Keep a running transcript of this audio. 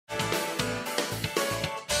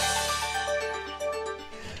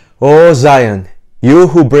O Zion, you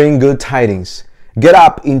who bring good tidings, get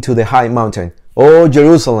up into the high mountain. O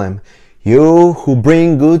Jerusalem, you who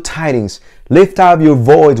bring good tidings, lift up your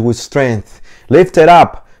voice with strength. Lift it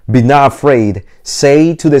up, be not afraid.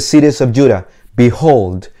 Say to the cities of Judah,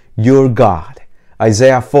 behold your God.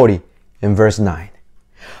 Isaiah 40 and verse 9.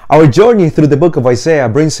 Our journey through the book of Isaiah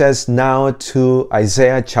brings us now to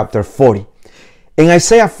Isaiah chapter 40. In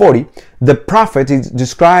Isaiah 40, the prophet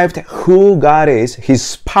described who God is,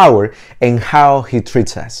 his power, and how he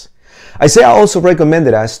treats us. Isaiah also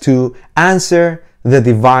recommended us to answer the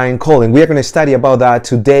divine calling. We are going to study about that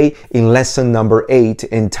today in lesson number 8,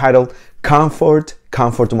 entitled Comfort,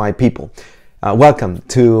 Comfort My People. Welcome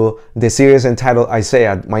to the series entitled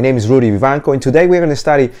Isaiah. My name is Ruddy Vivanco, and today we're going to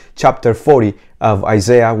study chapter 40 of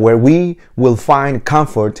Isaiah, where we will find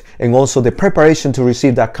comfort and also the preparation to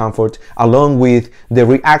receive that comfort, along with the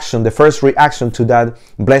reaction, the first reaction to that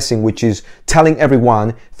blessing, which is telling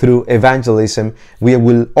everyone through evangelism. We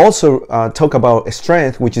will also talk about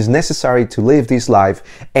strength, which is necessary to live this life,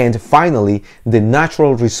 and finally, the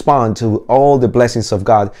natural response to all the blessings of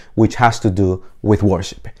God, which has to do with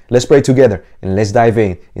worship. Let's pray together and let's dive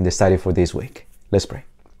in the study for this week. Let's pray.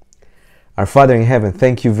 Our Father in heaven,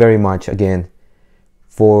 thank you very much again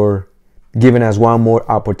for giving us one more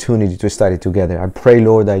opportunity to study together. I pray,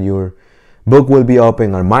 Lord, that your book will be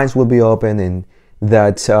open, our minds will be open, and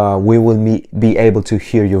that we will be able to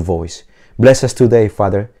hear your voice. Bless us today,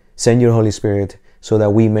 Father. Send your Holy Spirit so that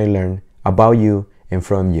we may learn about you and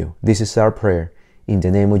from you. This is our prayer in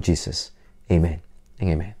the name of Jesus. Amen and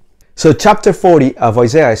amen. So chapter 40 of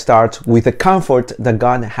Isaiah starts with the comfort that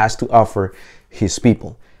God has to offer his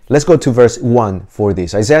people. Let's go to verse 1 for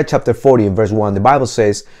this. Isaiah chapter 40 and verse 1, the Bible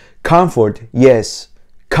says, comfort, yes,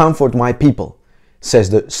 comfort my people,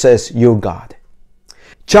 says your God.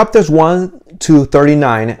 Chapters 1 to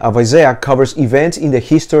 39 of Isaiah covers events in the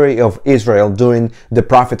history of Israel during the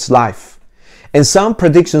prophet's life, and some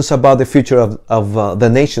predictions about the future of the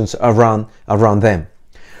nations around them.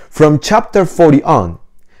 From chapter 40 on,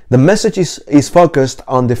 the message is focused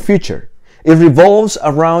on the future. It revolves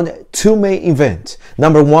around two main events.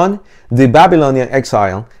 Number one, the Babylonian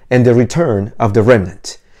exile and the return of the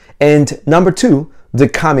remnant. And number two, the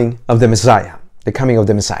coming of the Messiah. The coming of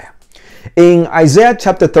the Messiah. In Isaiah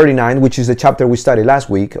chapter 39, which is the chapter we studied last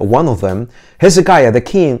week, one of them, Hezekiah the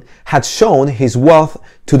king had shown his wealth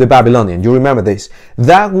to the Babylonians. You remember this.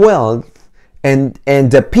 That wealth and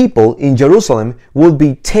the people in Jerusalem will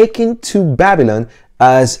be taken to Babylon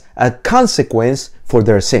as a consequence for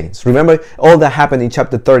their sins. Remember all that happened in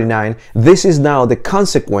chapter 39. This is now the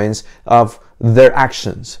consequence of their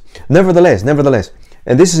actions. Nevertheless,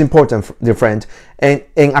 and this is important, dear friend, and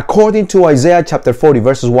according to Isaiah chapter 40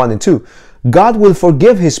 verses 1 and 2, God will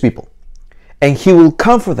forgive his people and he will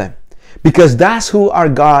comfort them, because that's who our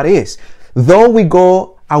God is. Though we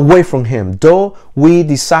go away from him, though we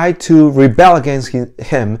decide to rebel against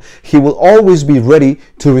him, he will always be ready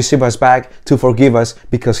to receive us back, to forgive us,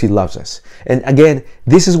 because he loves us. And again,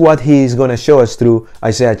 this is what he is going to show us through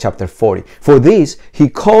Isaiah chapter 40. For this, he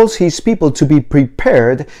calls his people to be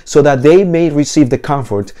prepared so that they may receive the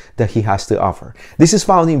comfort that he has to offer. This is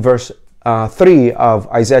found in verse 3 of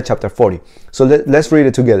Isaiah chapter 40. So let's read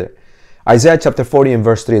it together. Isaiah chapter 40 and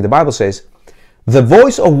verse 3, the Bible says, "The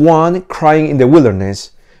voice of one crying in the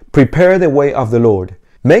wilderness, prepare the way of the Lord.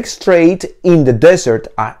 Make straight in the desert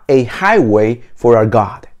a highway for our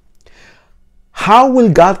God." How will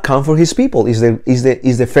God comfort his people is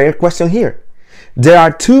the fair question here. There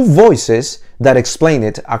are two voices that explain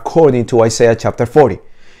it according to Isaiah chapter 40.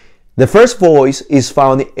 The first voice is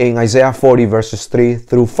found in Isaiah 40 verses 3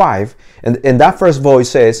 through 5. And that first voice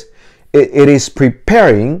says, it is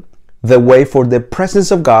preparing the way for the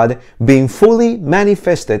presence of God being fully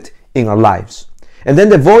manifested in our lives. And then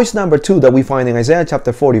the voice number 2 that we find in Isaiah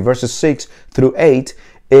chapter 40 verses 6 through 8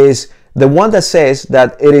 is the one that says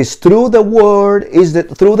that it is through the word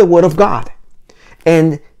of God.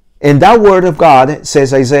 And that word of God,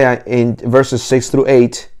 says Isaiah in verses 6 through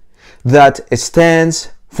 8, that it stands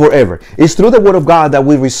forever. It's through the word of God that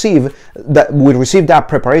we receive that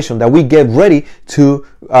preparation, that we get ready to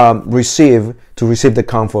receive the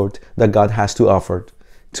comfort that God has to offer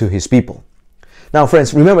to his people. Now,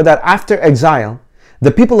 friends, remember that after exile, the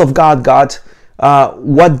people of God got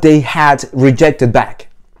what they had rejected back.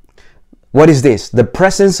 What is this? The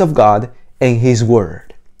presence of God and his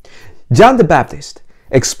word. John the Baptist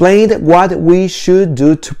explained what we should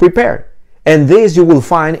do to prepare. And this you will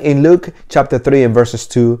find in Luke chapter 3 and verses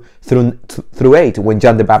 2 through 8, when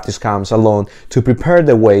John the Baptist comes along to prepare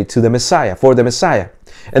the way to the Messiah, for the Messiah.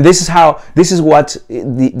 And this is what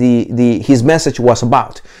his message was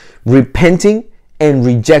about. Repenting and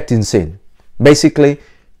rejecting sin. Basically,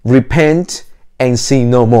 repent and sin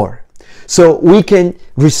no more. So we can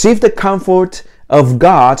receive the comfort of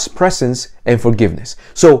God's presence and forgiveness.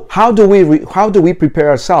 So how do we prepare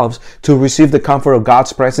ourselves to receive the comfort of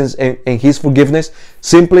God's presence and His forgiveness?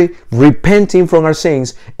 Simply repenting from our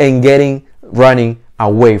sins and running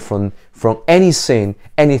away from any sin,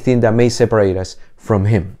 anything that may separate us from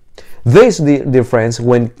Him. This, dear friends,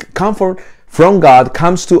 when comfort from God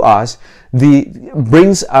comes to us,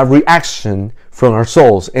 brings a reaction from our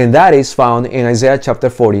souls, and that is found in Isaiah chapter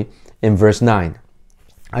 40 and verse 9.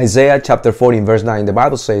 Isaiah chapter 40 and verse 9, the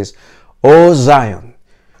Bible says, O Zion,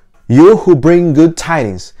 you who bring good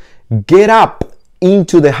tidings, get up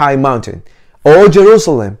into the high mountain. O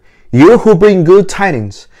Jerusalem, you who bring good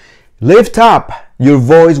tidings, lift up your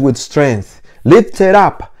voice with strength. Lift it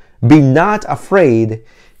up, be not afraid.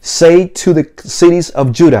 Say to the cities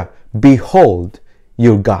of Judah, behold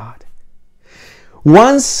your God.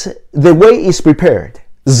 Once the way is prepared,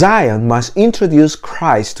 Zion must introduce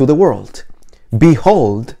Christ to the world.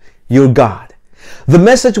 Behold your God. The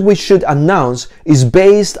message we should announce is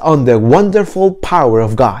based on the wonderful power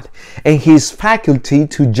of God and His faculty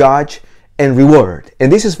to judge and reward.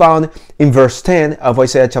 And this is found in verse 10 of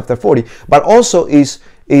Isaiah chapter 40, but also is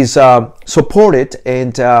supported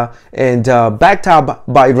and backed up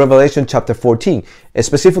by Revelation chapter 14,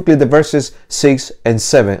 specifically the verses 6 and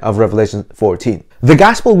 7 of Revelation 14. The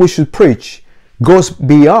gospel we should preach goes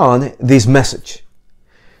beyond this message.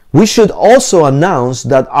 We should also announce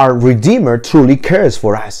that our Redeemer truly cares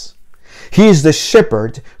for us. He is the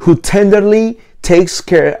shepherd who tenderly takes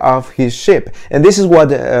care of His sheep. And this is what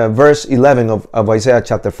verse 11 of Isaiah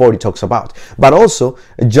chapter 40 talks about. But also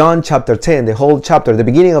John chapter 10, the whole chapter, the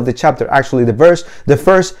beginning of the chapter, actually the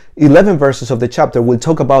first 11 verses of the chapter will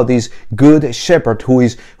talk about this good shepherd who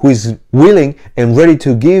is willing and ready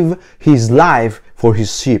to give his life for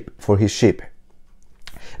his sheep.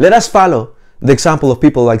 Let us follow the example of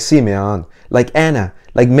people like Simeon, like Anna,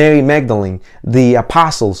 like Mary Magdalene, the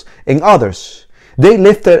apostles, and others. They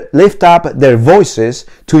lift up their voices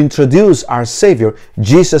to introduce our Savior,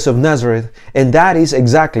 Jesus of Nazareth, and that is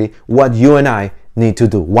exactly what you and I need to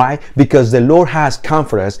do. Why? Because the Lord has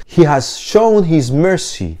comforted us. He has shown His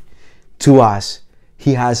mercy to us.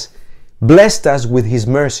 He has blessed us with His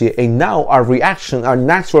mercy, and now our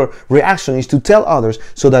natural reaction is to tell others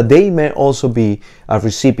so that they may also be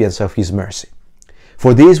recipients of His mercy.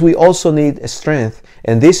 For this we also need strength,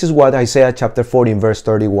 and this is what Isaiah chapter 40 and verse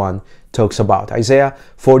 31 talks about. Isaiah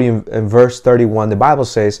 40 and verse 31, the Bible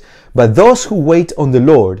says, but those who wait on the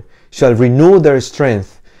Lord shall renew their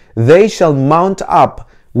strength. They shall mount up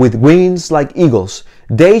with wings like eagles.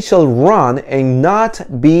 They shall run and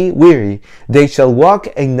not be weary. They shall walk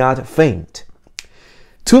and not faint.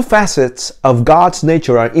 Two facets of God's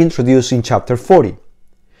nature are introduced in chapter 40.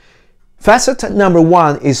 Facet number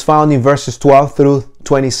 1 is found in verses 12 through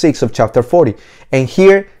 26 of chapter 40. And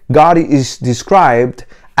here God is described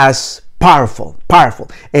as powerful.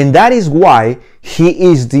 And that is why He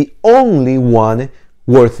is the only one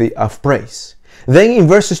worthy of praise. Then in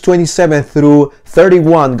verses 27 through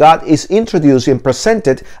 31, God is introduced and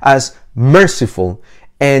presented as merciful.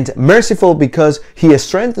 And merciful because He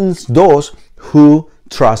strengthens those who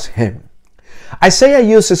trust Him. Isaiah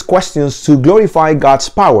uses questions to glorify God's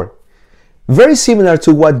power, very similar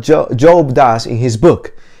to what Job does in his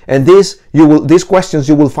book. And these questions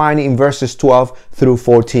you will find in verses 12 through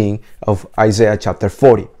 14 of Isaiah chapter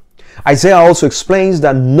 40. Isaiah also explains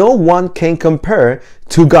that no one can compare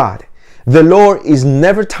to God. The Lord is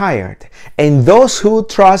never tired, and those who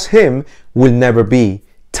trust Him will never be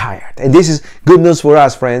tired. And this is good news for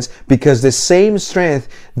us, friends, because the same strength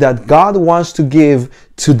that God wants to give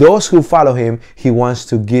to those who follow Him, He wants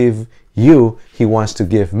to give you, He wants to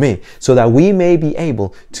give me, so that we may be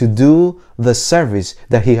able to do the service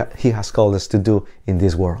that He has called us to do in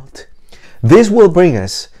this world. This will bring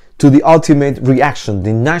us to the ultimate reaction,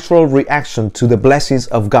 the natural reaction to the blessings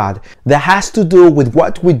of God that has to do with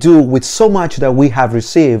what we do with so much that we have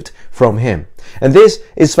received from Him. And this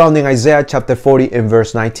is found in Isaiah chapter 40 and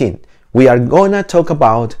verse 19. We are going to talk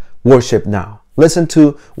about worship now. Listen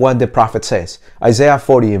to what the prophet says. Isaiah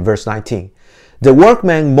 40 and verse 19. The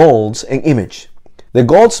workman molds an image. The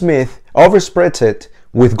goldsmith overspreads it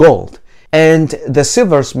with gold, and the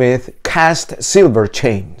silversmith casts silver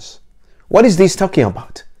chains. What is this talking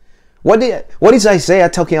about? What is Isaiah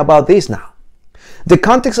talking about this now? The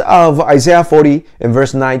context of Isaiah 40 and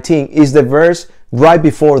verse 19 is the verse right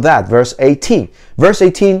before that, verse 18. Verse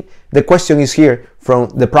 18, the question is here from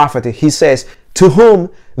the prophet. He says, to whom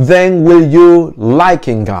then will you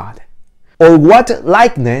liken God? Or what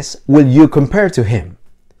likeness will you compare to Him?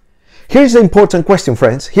 Here's the important question,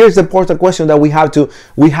 friends. Here's the important question that we have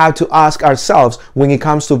to ask ourselves when it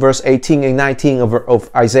comes to verse 18 and 19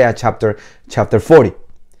 of Isaiah chapter 40.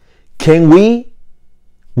 Can we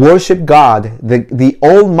worship God, the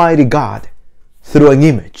Almighty God, through an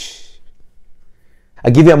image?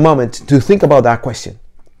 I'll give you a moment to think about that question.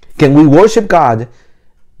 Can we worship God,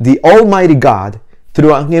 the Almighty God,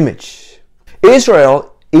 through an image? Israel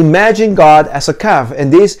imagined God as a calf, and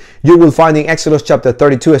this you will find in Exodus chapter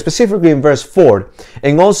 32, specifically in verse 4,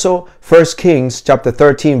 and also 1 Kings chapter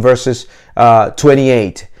 13 verses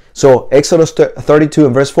 28. So Exodus 32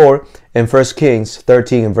 and verse 4 and 1 Kings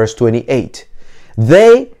 13 and verse 28.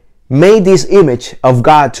 They made this image of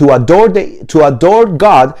God to adore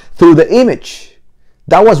God through the image.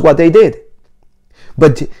 That was what they did.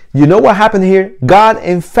 But you know what happened here? God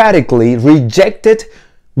emphatically rejected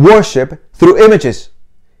worship through images.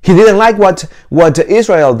 He didn't like what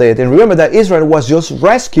Israel did. And remember that Israel was just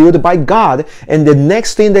rescued by God. And the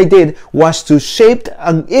next thing they did was to shape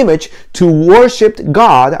an image to worship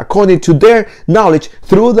God according to their knowledge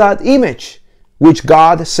through that image, which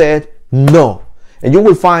God said no. And you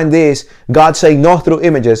will find this, God saying no through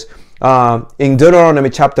images, in Deuteronomy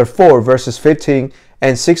chapter 4, verses 15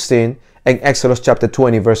 and 16, and Exodus chapter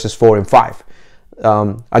 20, verses 4 and 5.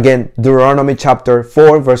 Again, Deuteronomy chapter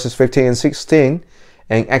 4, verses 15 and 16,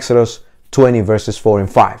 and Exodus 20 verses 4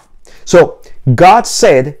 and 5. So God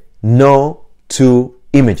said no to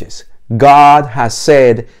images. God has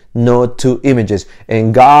said no to images.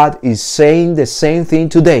 And God is saying the same thing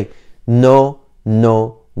today. No,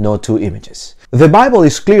 no, no to images. The Bible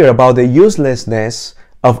is clear about the uselessness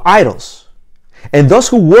of idols and those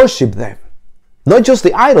who worship them. Not just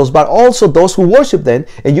the idols, but also those who worship them.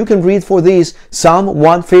 And you can read for these Psalm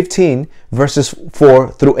 115 verses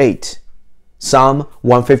 4 through 8. Psalm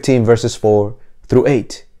 115 verses 4 through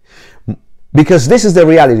 8. Because this is the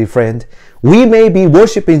reality, friend. We may be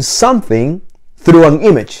worshiping something through an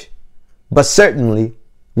image, but certainly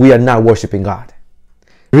we are not worshiping God.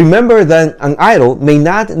 Remember that an idol may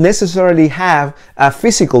not necessarily have a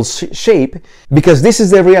physical shape, because this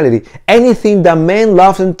is the reality. Anything that man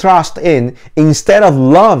loves and trusts in, instead of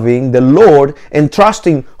loving the Lord and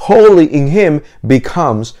trusting wholly in Him,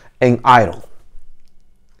 becomes an idol.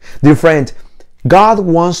 Dear friend, God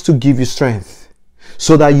wants to give you strength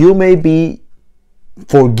so that you may be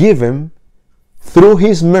forgiven through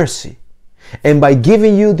His mercy. And by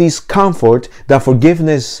giving you this comfort that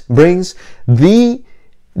forgiveness brings, the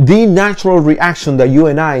natural reaction that you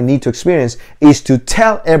and I need to experience is to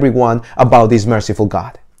tell everyone about this merciful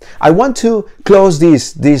God. I want to close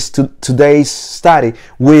today's study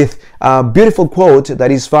with a beautiful quote that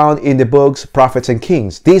is found in the books Prophets and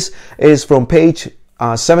Kings. This is from page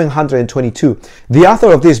 722. The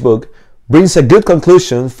author of this book brings a good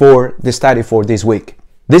conclusion for the study for this week.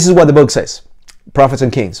 This is what the book says, Prophets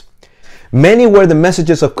and Kings. Many were the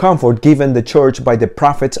messages of comfort given the church by the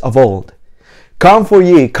prophets of old. Comfort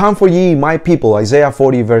ye, my people, Isaiah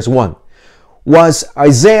 40 verse 1, was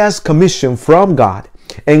Isaiah's commission from God.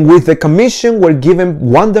 And with the commission were given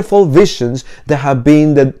wonderful visions that have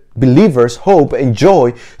been the believer's hope and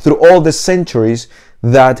joy through all the centuries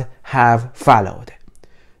that have followed.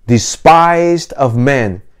 Despised of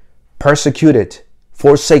men, persecuted,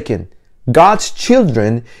 forsaken, God's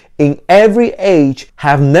children in every age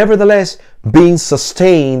have nevertheless been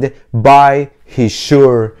sustained by His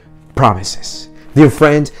sure promises. Dear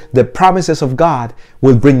friend, the promises of God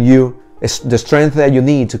will bring you the strength that you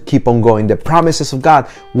need to keep on going. The promises of God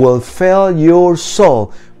will fill your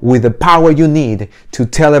soul with the power you need to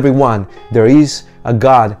tell everyone there is a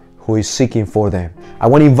God who is seeking for them. I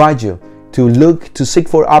want to invite you to seek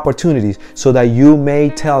for opportunities so that you may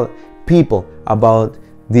tell people about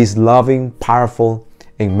this loving, powerful,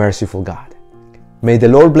 and merciful God. May the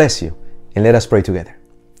Lord bless you, and let us pray together.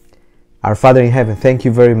 Our Father in heaven, thank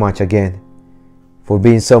you very much again for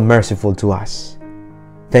being so merciful to us.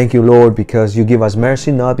 Thank you, Lord, because you give us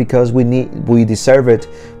mercy, not because we deserve it,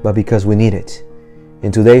 but because we need it.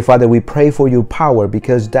 And today, Father, we pray for your power,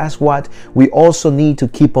 because that's what we also need to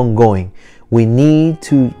keep on going. We need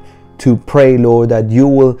to pray, Lord, that you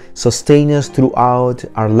will sustain us throughout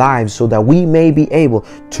our lives so that we may be able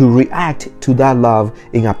to react to that love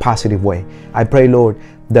in a positive way. I pray, Lord,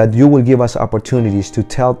 that you will give us opportunities to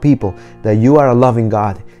tell people that you are a loving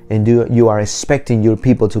God and you are expecting your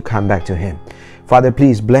people to come back to Him. Father,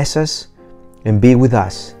 please bless us and be with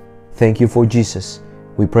us. Thank you for Jesus.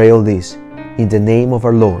 We pray all this in the name of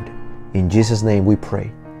our Lord. In Jesus' name we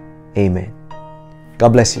pray. Amen. God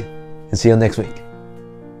bless you, and see you next week.